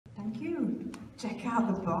Check out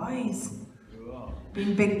the boys.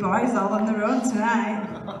 Being big boys all on their own tonight.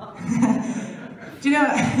 Do you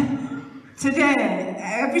know, today,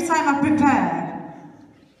 every time I prepare,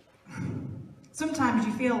 sometimes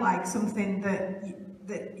you feel like something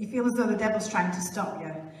that you feel as though the devil's trying to stop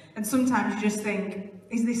you. And sometimes you just think,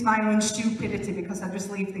 is this my own stupidity because I just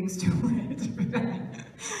leave things too late to prepare?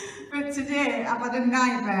 But today, I've had a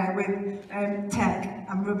nightmare with tech.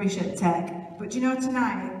 I'm rubbish at tech. But you know,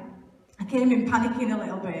 tonight, I came in panicking a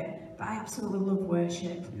little bit, but I absolutely love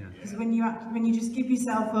worship. Because when you just give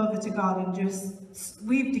yourself over to God and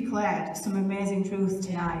we've declared some amazing truths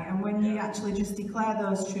tonight, and when you actually just declare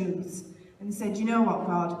those truths and said, you know what,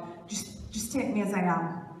 God, just take me as I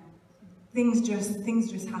am. Things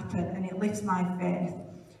just happen, and it lifts my faith.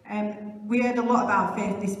 We heard a lot about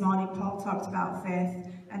faith this morning. Paul talked about faith,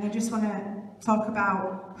 and I just want to talk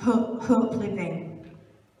about hope living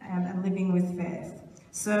and living with faith.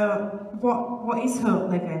 So, what is hope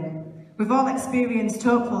living? We've all experienced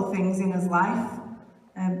hopeful things in our life,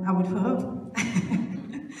 I would hope.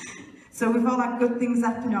 So we've all had good things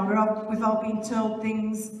happen, or we've all been told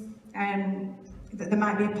things that there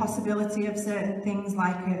might be a possibility of certain things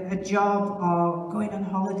like a job or going on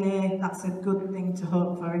holiday. That's a good thing to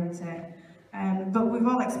hope for, isn't it? But we've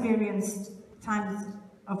all experienced times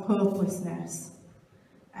of hopelessness.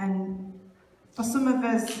 And for some of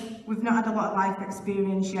us, we've not had a lot of life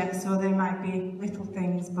experience yet, so they might be little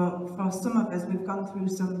things, but for some of us, we've gone through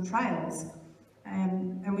some trials.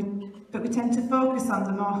 But we tend to focus on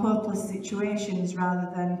the more hopeless situations rather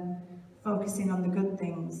than focusing on the good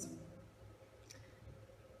things.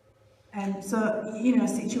 So, you know,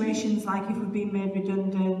 situations like if we've been made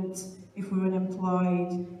redundant, if we're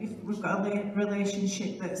unemployed, if we've got a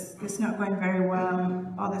relationship that's not going very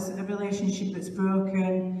well, or there's a relationship that's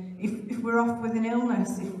broken, if we're off with an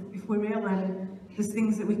illness, if we're ill and there's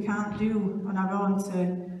things that we can't do on our own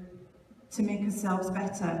to make ourselves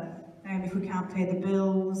better, if we can't pay the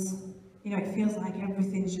bills, you know, it feels like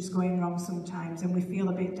everything's just going wrong sometimes and we feel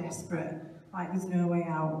a bit desperate, like there's no way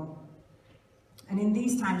out. And in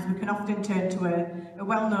these times, we can often turn to a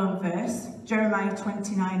well-known verse, Jeremiah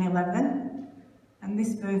 29:11. And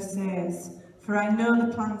this verse says, "For I know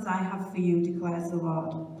the plans I have for you, declares the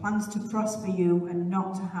Lord, plans to prosper you and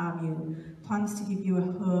not to harm you, plans to give you a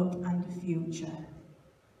hope and a future."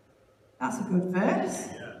 That's a good verse.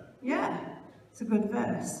 Yeah, it's a good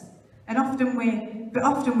verse. And often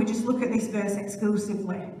we just look at this verse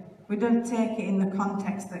exclusively. We don't take it in the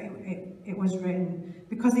context that it was written,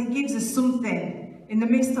 because it gives us something. In the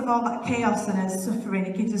midst of all that chaos and our suffering,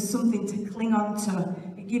 it gives us something to cling on to.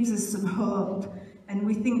 It gives us some hope. And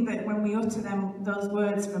we think that when we utter those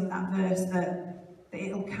words from that verse, that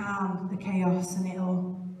it'll calm the chaos and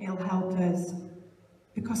it'll help us.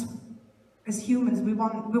 Because as humans, we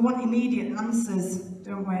want immediate answers,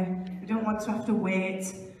 don't we? We don't want to have to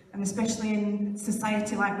wait. And especially in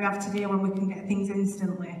society like we have today, when we can get things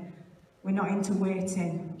instantly, we're not into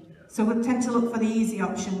waiting. So we tend to look for the easy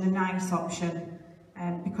option, the nice option,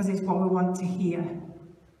 because it's what we want to hear.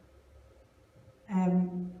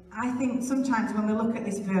 I think sometimes when we look at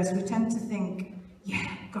this verse, we tend to think, yeah,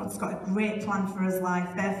 God's got a great plan for his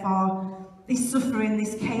life, therefore this suffering,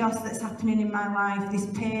 this chaos that's happening in my life, this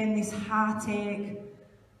pain, this heartache,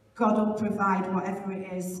 God will provide whatever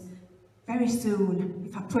it is very soon.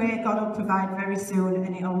 If I pray, God will provide very soon,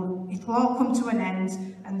 and it'll all come to an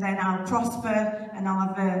end, and then I'll prosper and I'll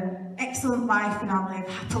have an excellent life and I'll live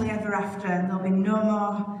happily ever after, and there'll be no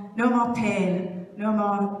more pain, no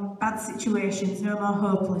more bad situations, no more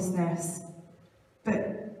hopelessness.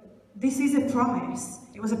 But this is a promise.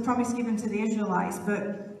 It was a promise given to the Israelites,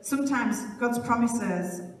 but sometimes God's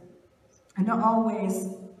promises are not always,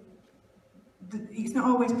 it's not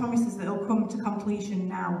always promises that will come to completion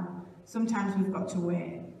now. Sometimes we've got to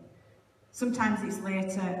wait. Sometimes it's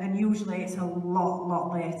later, and usually it's a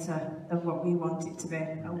lot later than what we want it to be.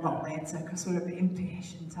 A lot later, because we're a bit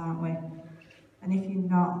impatient, aren't we? And if you're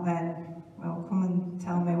not, then, well, come and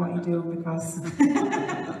tell me what you do, because...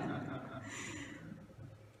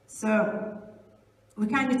 So, we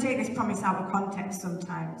kind of take this promise out of context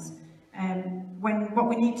sometimes. When what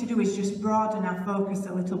we need to do is just broaden our focus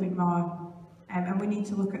a little bit more, and we need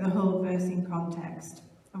to look at the whole verse in context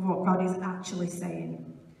of what God is actually saying.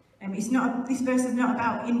 This verse is not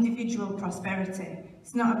about individual prosperity.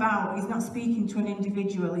 He's not speaking to an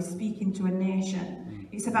individual, he's speaking to a nation.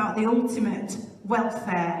 It's about the ultimate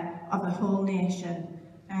welfare of a whole nation.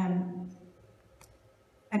 And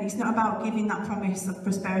it's not about giving that promise of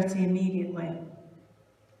prosperity immediately.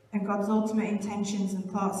 And God's ultimate intentions and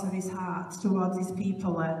thoughts of his heart towards his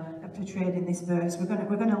people are portrayed in this verse. We're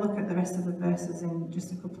going to look at the rest of the verses in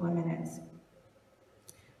just a couple of minutes.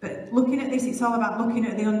 But looking at this, it's all about looking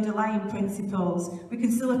at the underlying principles. We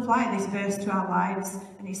can still apply this verse to our lives,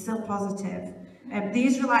 and it's still positive. The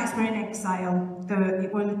Israelites were in exile.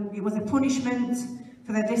 It was a punishment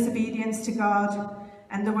for their disobedience to God,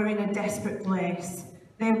 and they were in a desperate place.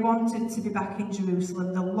 They wanted to be back in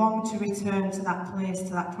Jerusalem. They longed to return to that place,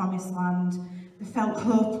 to that promised land. They felt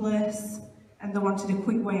hopeless, and they wanted a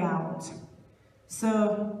quick way out.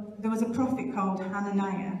 So there was a prophet called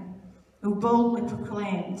Hananiah who boldly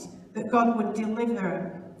proclaimed that God would deliver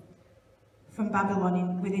them from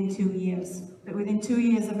Babylon within 2 years. That within 2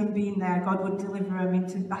 years of them being there, God would deliver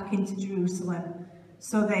them back into Jerusalem.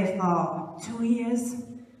 So they thought, 2 years?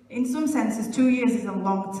 In some senses, 2 years is a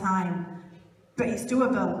long time, but it's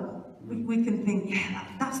doable. We can think, yeah,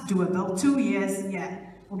 that's doable. 2 years, yeah.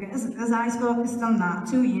 We'll get as eyes focused on that.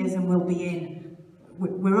 2 years and we'll be in.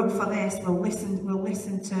 We're up for this. We'll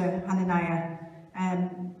listen to Hananiah,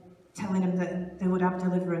 telling them that they would have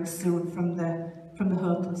deliverance soon from the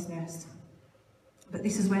hopelessness. But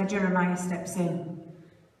this is where Jeremiah steps in.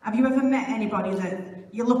 Have you ever met anybody that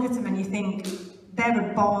you look at them and you think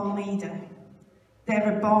they're a born leader,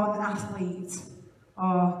 they're a born athlete,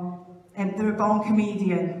 or they're a born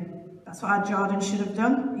comedian? That's what our Jordan should have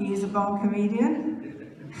done. He is a born comedian.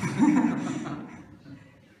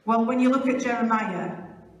 Well, when you look at Jeremiah,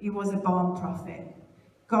 he was a born prophet.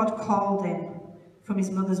 God called him from his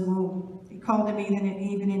mother's womb. He called him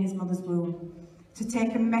even in his mother's womb to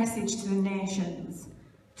take a message to the nations,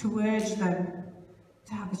 to urge them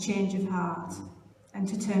to have a change of heart and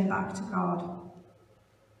to turn back to God.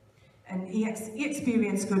 And he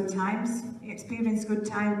experienced good times. He experienced good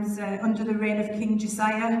times under the reign of King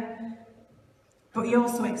Josiah, but he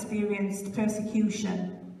also experienced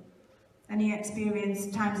persecution, and he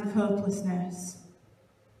experienced times of hopelessness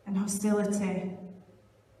and hostility,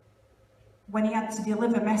 when he had to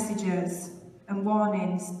deliver messages and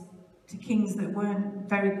warnings to kings that weren't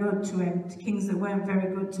very good to him, to kings that weren't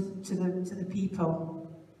very good to the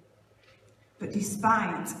people. But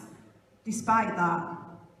despite that,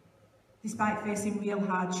 despite facing real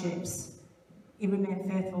hardships, he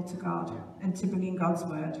remained faithful to God and to bringing God's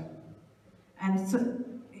word. And so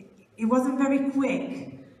he wasn't very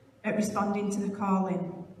quick at responding to the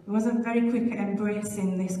calling. He wasn't very quick at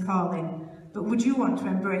embracing this calling. But would you want to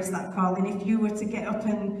embrace that calling if you were to get up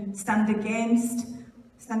and stand against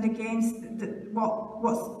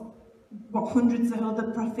what hundreds of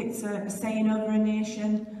other prophets are saying over a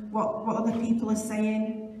nation, what other people are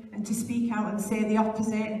saying, and to speak out and say the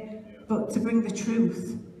opposite, but to bring the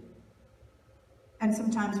truth? And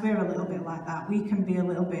sometimes we're a little bit like that. We can be a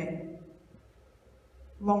little bit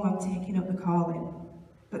long on taking up the calling.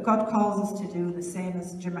 But God calls us to do the same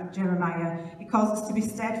as Jeremiah. He calls us to be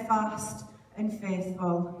steadfast and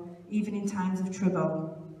faithful, even in times of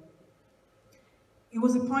trouble. He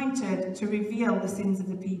was appointed to reveal the sins of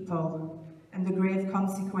the people and the grave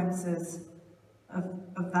consequences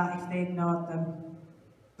of that if they ignored them.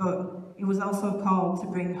 But he was also called to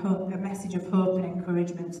bring hope, a message of hope and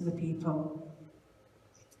encouragement to the people.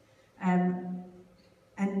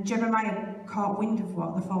 And Jeremiah caught wind of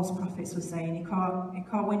what the false prophets were saying. He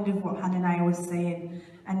caught wind of what Hananiah was saying,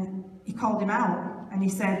 and he called him out. And he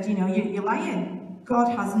said, you're lying.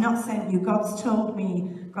 God has not sent you. God's told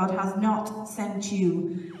me God has not sent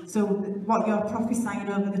you. So what you're prophesying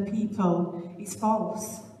over the people is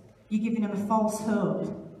false. You're giving them a false hope.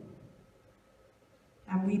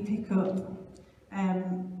 And we pick up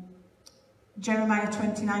Jeremiah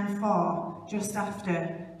 29:4, just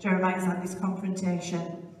after Jeremiah's had this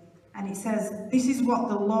confrontation. And it says, "This is what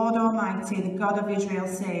the Lord Almighty, the God of Israel,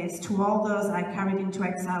 says to all those I carried into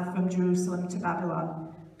exile from Jerusalem to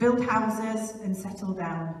Babylon. Build houses and settle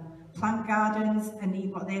down. Plant gardens and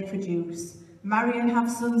eat what they produce. Marry and have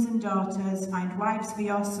sons and daughters. Find wives for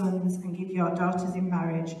your sons and give your daughters in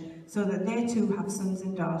marriage, so that they too have sons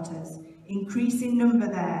and daughters. Increase in number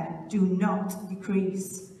there, do not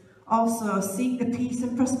decrease. Also seek the peace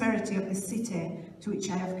and prosperity of the city to which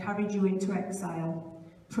I have carried you into exile.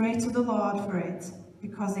 Pray to the Lord for it,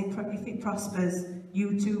 because if it prospers,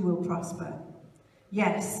 you too will prosper.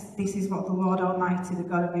 Yes, this is what the Lord Almighty, the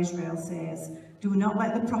God of Israel, says. Do not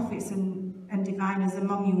let the prophets and diviners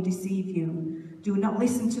among you deceive you. Do not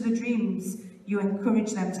listen to the dreams you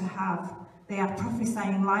encourage them to have. They are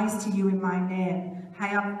prophesying lies to you in my name. I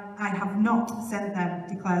have not sent them,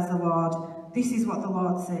 declares the Lord. This is what the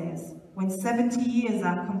Lord says. When 70 years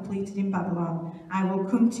are completed in Babylon, I will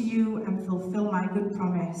come to you and fulfill my good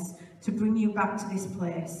promise to bring you back to this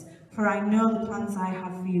place. For I know the plans I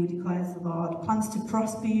have for you, declares the Lord. Plans to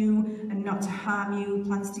prosper you and not to harm you.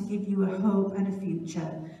 Plans to give you a hope and a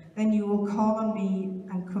future. Then you will call on me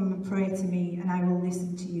and come and pray to me, and I will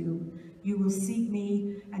listen to you. You will seek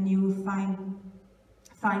me, and you will find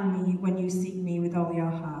me when you seek me with all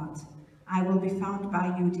your heart. I will be found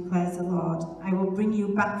by you, declares the Lord. I will bring you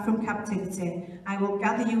back from captivity. I will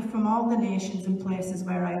gather you from all the nations and places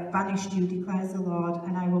where I have banished you, declares the Lord,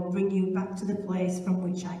 and I will bring you back to the place from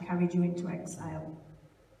which I carried you into exile.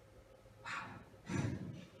 Wow.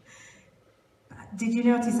 Did you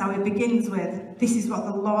notice how it begins with, this is what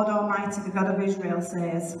the Lord Almighty, the God of Israel,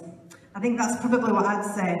 says? I think that's probably what I'd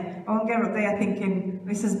say. I won't get up there thinking,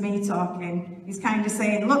 this is me talking. He's kind of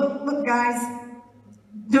saying, look guys,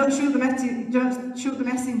 don't shoot the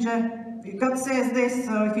messenger. God says this,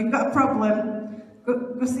 so if you've got a problem,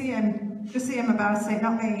 go see him. Go see him about it,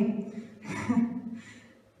 not me.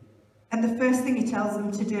 And the first thing he tells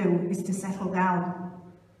them to do is to settle down.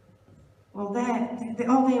 Well, all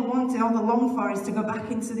they want, all they long for, is to go back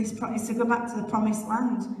into is to go back to the promised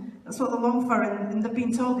land. That's what they long for, and they've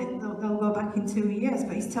been told they'll go back in 2 years.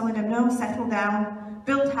 But he's telling them, no, settle down,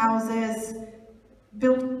 build houses,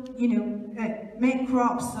 make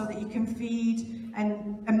crops so that you can feed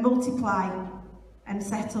and multiply and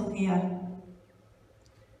settle here.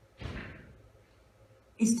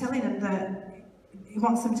 He's telling them that he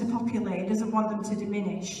wants them to populate. He doesn't want them to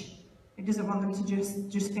diminish. He doesn't want them to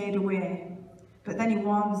just fade away. But then he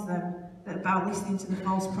warns them about listening to the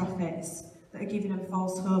false prophets that are giving them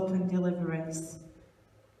false hope and deliverance.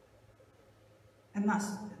 And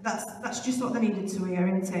that's just what they needed to hear,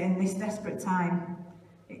 isn't it, in this desperate time.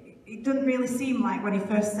 It doesn't really seem like when he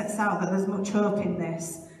first sets out that there's much hope in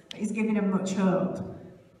this, that he's giving them much hope,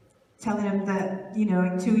 telling them that,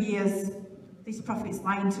 in 2 years, this prophet's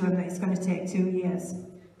lying to them that it's going to take 2 years.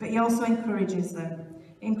 But he also encourages them.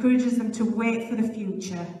 He encourages them to wait for the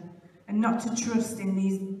future and not to trust in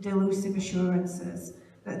these delusive assurances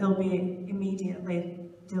that they'll be immediately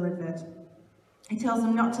delivered. He tells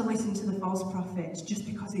them not to listen to the false prophets just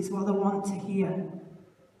because it's what they want to hear.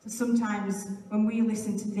 So sometimes when we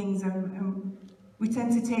listen to things, we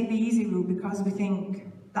tend to take the easy route because we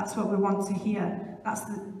think that's what we want to hear.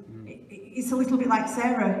 It's a little bit like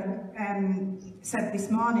Sarah said this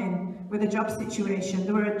morning with a job situation.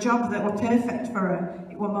 There were a job that were perfect for her.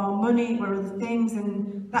 It were more money, it were other things,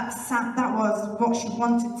 and that was what she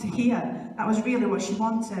wanted to hear. That was really what she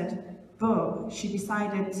wanted. But she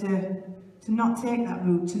decided to not take that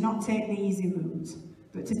route, to not take the easy route,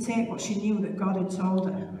 but to take what she knew that God had told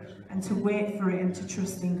her, and to wait for it and to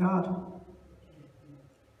trust in God.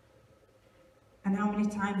 And how many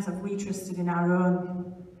times have we trusted in our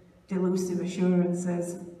own delusive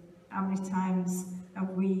assurances? How many times have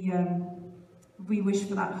we wished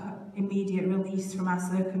for that immediate release from our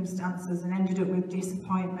circumstances and ended up with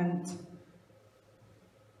disappointment?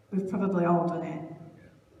 We've probably all done it.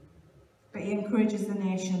 But he encourages the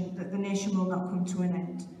nation that the nation will not come to an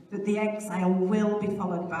end, that the exile will be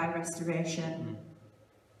followed by restoration.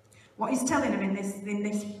 What he's telling them in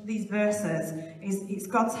these verses is it's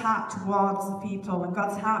God's heart towards the people, and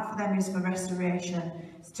God's heart for them is for restoration.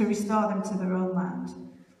 It's to restore them to their own land.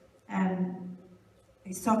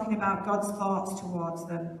 He's talking about God's thoughts towards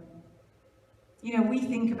them. We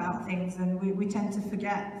think about things and we tend to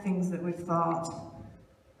forget things that we've thought.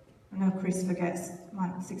 I know Chris forgets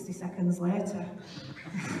like 60 seconds later.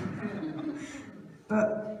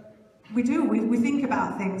 But we do, we think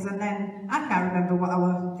about things, and then I can't remember what I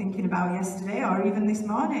was thinking about yesterday or even this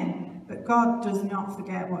morning. But God does not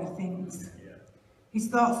forget what he thinks. His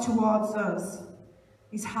thoughts towards us,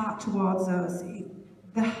 his heart towards us,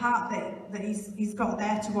 the heart that he's got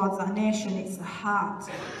there towards that nation, it's the heart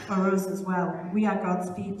for us as well. We are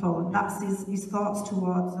God's people, and that's his thoughts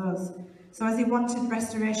towards us. So as he wanted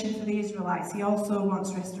restoration for the Israelites, he also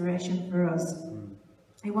wants restoration for us.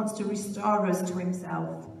 He wants to restore us to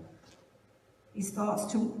himself. His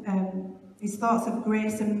thoughts of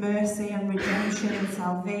grace and mercy and redemption and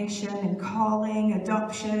salvation and calling,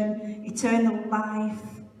 adoption, eternal life,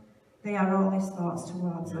 they are all his thoughts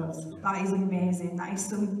towards us. That is amazing. That is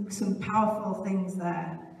some powerful things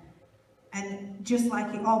there. And just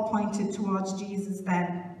like it all pointed towards Jesus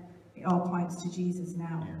then, it all points to Jesus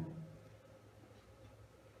now.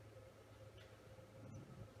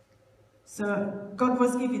 So God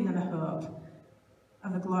was giving them a hope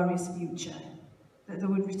of a glorious future, that they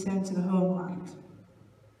would return to the homeland.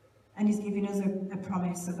 And he's giving us a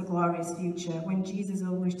promise of a glorious future when Jesus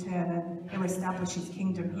will return and he'll establish his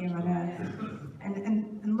kingdom here on earth.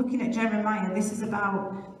 And looking at Jeremiah,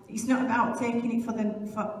 it's not about taking it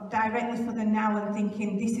directly for the now and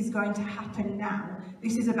thinking this is going to happen now.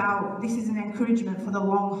 This is an encouragement for the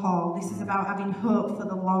long haul. This is about having hope for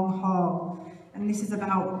the long haul. And this is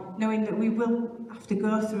about knowing that we will have to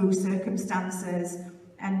go through circumstances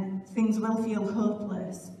and things will feel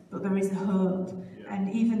hopeless, but there is a hope. And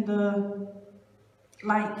even though,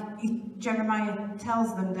 like Jeremiah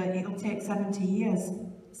tells them that it'll take 70 years.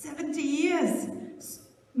 70 years!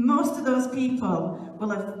 Most of those people will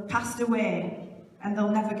have passed away and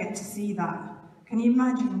they'll never get to see that. Can you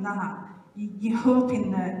imagine that? You're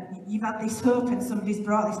hoping that you've had this hope and somebody's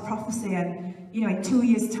brought this prophecy, and in 2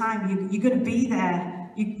 years' time you're going to be there.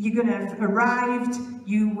 You're going to have arrived.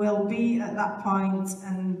 You will be at that point,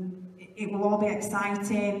 and it will all be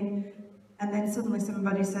exciting. And then suddenly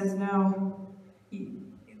somebody says, "No,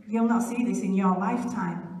 you'll not see this in your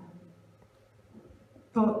lifetime."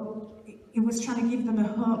 But it was trying to give them a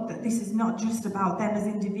hope that this is not just about them as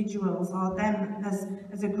individuals or them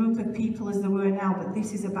as a group of people as they were now, but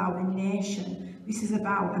this is about a nation. This is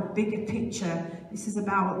about a bigger picture. This is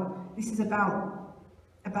about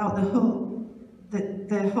the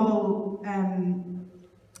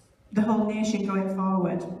whole nation going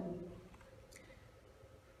forward.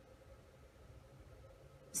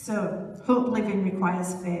 So, hope living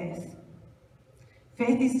requires faith.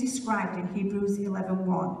 Faith is described in Hebrews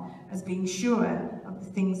 11:1 as being sure of the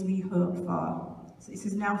things we hope for. So it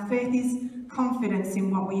says, now faith is confidence in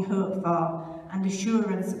what we hope for and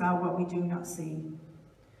assurance about what we do not see.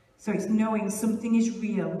 So it's knowing something is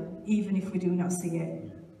real even if we do not see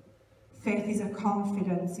it. Faith is a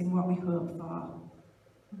confidence in what we hope for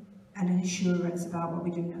and an assurance about what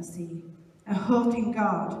we do not see. A hope in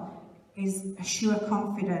God is a sure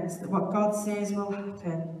confidence that what God says will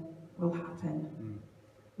happen, will happen.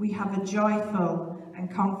 We have a joyful and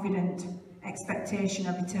confident expectation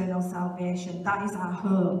of eternal salvation. That is our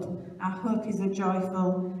hope. Our hope is a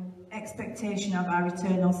joyful expectation of our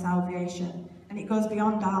eternal salvation. And it goes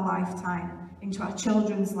beyond our lifetime, into our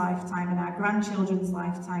children's lifetime, and our grandchildren's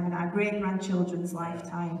lifetime, and our great-grandchildren's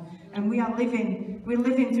lifetime. And we're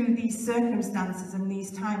living through these circumstances and these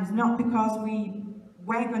times, not because we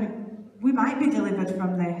might be delivered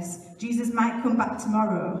from this. Jesus might come back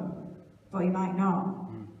tomorrow, but he might not.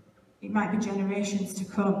 It might be generations to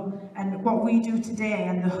come. And what we do today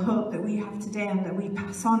and the hope that we have today and that we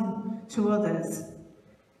pass on to others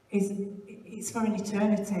it's for an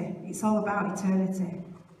eternity. It's all about eternity.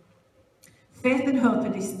 Faith and hope are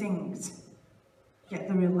distinct, yet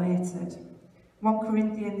they're related. 1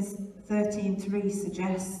 Corinthians 13:3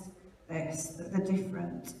 suggests that they're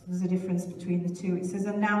different. There's a difference between the two. It says,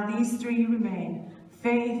 and now these three remain,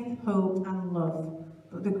 faith, hope, and love.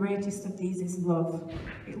 But the greatest of these is love.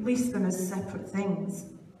 It lists them as separate things.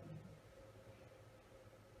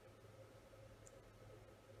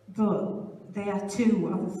 But they are two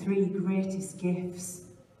of the three greatest gifts.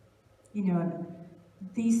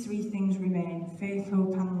 These three things remain, faith,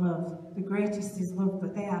 hope, and love. The greatest is love,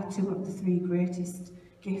 but they are two of the three greatest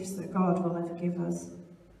gifts that God will ever give us.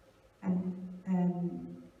 And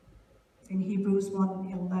in Hebrews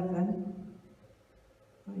 1:11,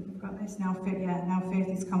 we've got this now. Now faith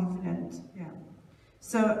is confident. Yeah.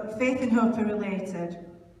 So faith and hope are related.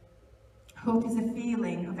 Hope is a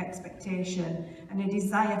feeling of expectation and a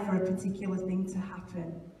desire for a particular thing to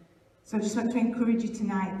happen. So I just want to encourage you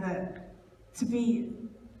tonight that to be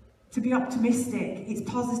optimistic. It's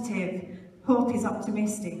positive. Hope is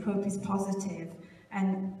optimistic. Hope is positive.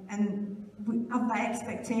 And we have that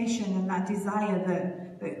expectation and that desire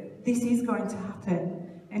that this is going to happen.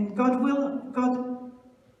 And God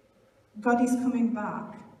is coming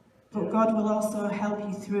back, but God will also help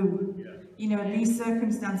you through. These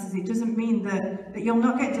circumstances. It doesn't mean that you'll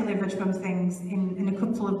not get delivered from things in a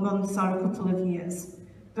couple of months or a couple of years,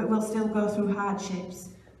 but we'll still go through hardships.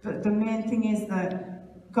 But the main thing is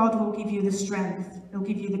that God will give you the strength, He'll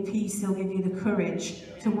give you the peace, He'll give you the courage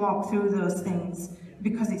to walk through those things,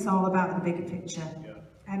 because it's all about the bigger picture.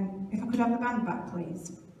 If I could have the band back,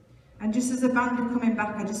 please. And just as the band are coming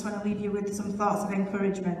back, I just want to leave you with some thoughts of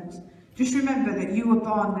encouragement. Just remember that you were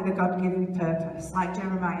born with a God-given purpose, like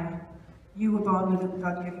Jeremiah. You were born with a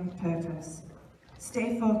God-given purpose.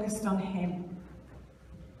 Stay focused on Him,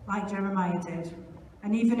 like Jeremiah did.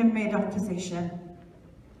 And even amid opposition,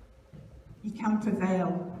 you can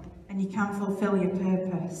prevail and you can fulfill your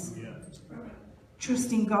purpose.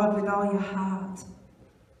 Trust in God with all your heart.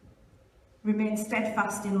 Remain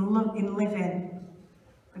steadfast in living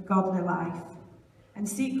a godly life. And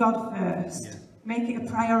seek God first. Make it a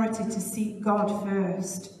priority to seek God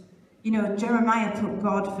first. Jeremiah put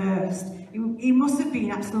God first. He must have been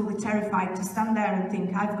absolutely terrified to stand there and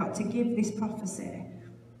think, I've got to give this prophecy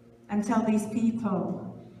and tell these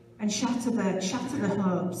people and shatter the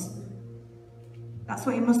hopes. That's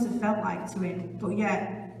what it must have felt like to him. But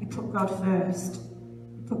yet, he put God first.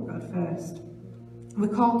 He put God first. We're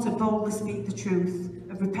called to boldly speak the truth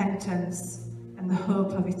of repentance and the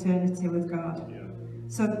hope of eternity with God. Yeah.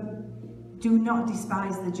 So do not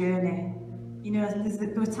despise the journey. You know,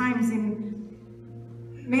 there were times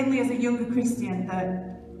mainly as a younger Christian,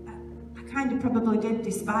 that I kind of probably did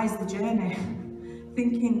despise the journey,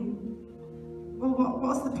 thinking, well,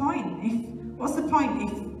 what's the point? What's the point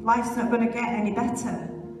if life's not going to get any better?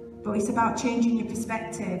 But it's about changing your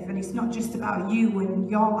perspective, and it's not just about you and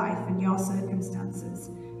your life and your circumstances.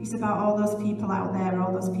 It's about all those people out there,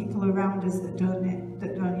 all those people around us that don't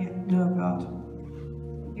yet know God.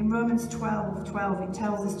 In Romans 12:12, it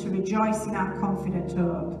tells us to rejoice in our confident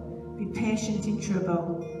hope, be patient in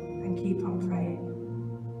trouble, and keep on praying.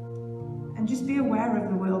 And just be aware of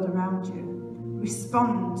the world around you.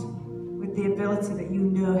 Respond with the ability that you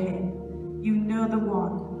know Him. You know the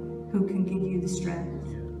one who can give you the strength.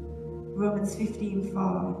 Romans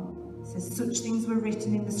 15:4 says, such things were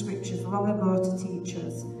written in the scriptures long ago to teach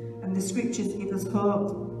us, and the scriptures give us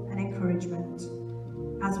hope and encouragement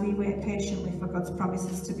as we wait patiently for God's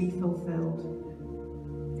promises to be fulfilled.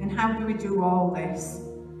 And how do we do all this?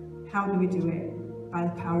 How do we do it? By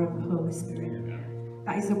the power of the Holy Spirit.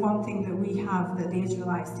 That is the one thing that we have that the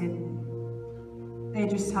Israelites didn't. They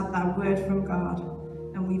just had that word from God,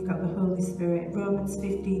 and we've got the Holy Spirit. Romans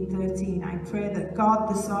 15:13, I pray that God,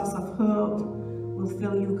 the source of hope, will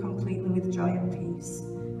fill you completely with joy and peace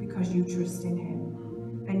because you trust in Him.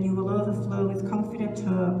 Then you will overflow with confident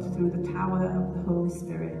hope through the power of the Holy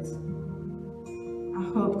Spirit. Our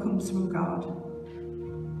hope comes from God.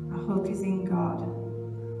 Our hope is in God,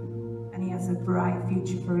 and He has a bright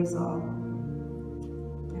future for us all.